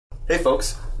Hey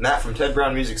folks, Matt from Ted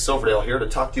Brown Music Silverdale here to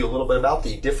talk to you a little bit about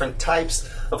the different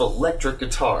types of electric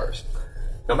guitars.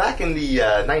 Now back in the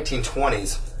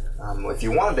 1920s, if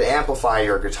you wanted to amplify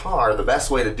your guitar, the best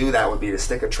way to do that would be to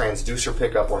stick a transducer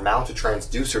pickup or mount a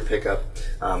transducer pickup,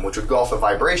 which would gulf a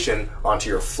vibration onto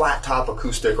your flat top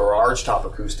acoustic or arch top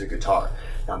acoustic guitar.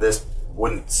 Now this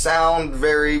wouldn't sound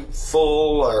very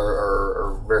full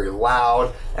or very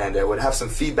loud, and it would have some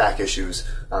feedback issues.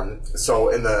 So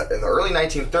in the early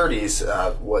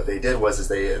 1930s, what they did was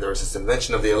there was this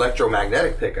invention of the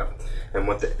electromagnetic pickup, and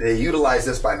they utilized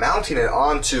this by mounting it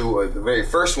onto the very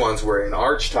first ones were an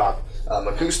arch top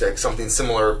acoustic, something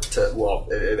similar to, well,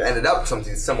 it ended up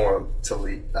something similar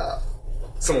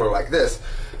like this.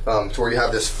 To where you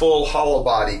have this full hollow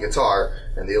body guitar,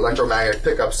 and the electromagnetic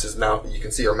pickups you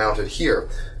can see are mounted here.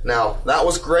 Now that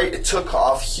was great. It took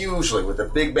off hugely with the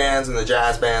big bands and the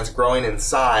jazz bands growing in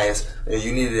size.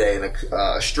 You needed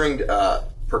a stringed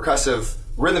percussive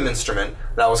rhythm instrument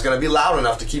that was going to be loud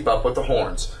enough to keep up with the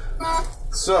horns.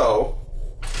 So,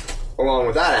 along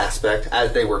with that aspect,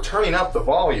 as they were turning up the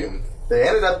volume, they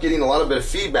ended up getting a lot of bit of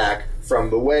feedback from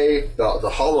the way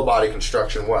the hollow body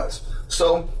construction was.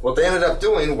 So what they ended up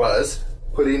doing was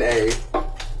putting a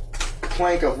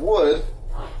plank of wood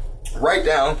right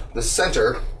down the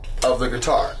center of the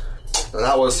guitar. And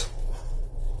that was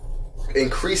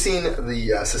increasing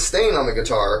the sustain on the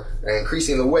guitar and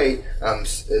increasing the weight.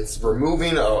 It's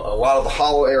removing a lot of the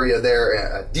hollow area there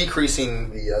and decreasing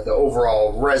the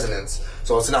overall resonance,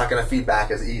 so it's not going to feed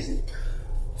back as easy.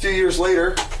 A few years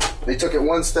later, they took it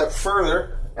one step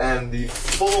further, and the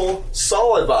full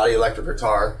solid body electric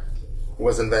guitar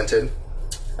was invented,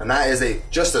 and that is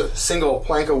just a single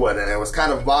plank of wood, and it was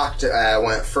kind of mocked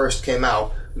when it first came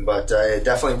out, but it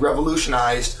definitely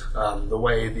revolutionized the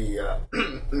way the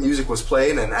music was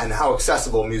played and how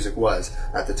accessible music was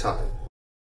at the time.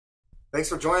 Thanks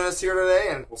for joining us here today,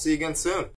 and we'll see you again soon.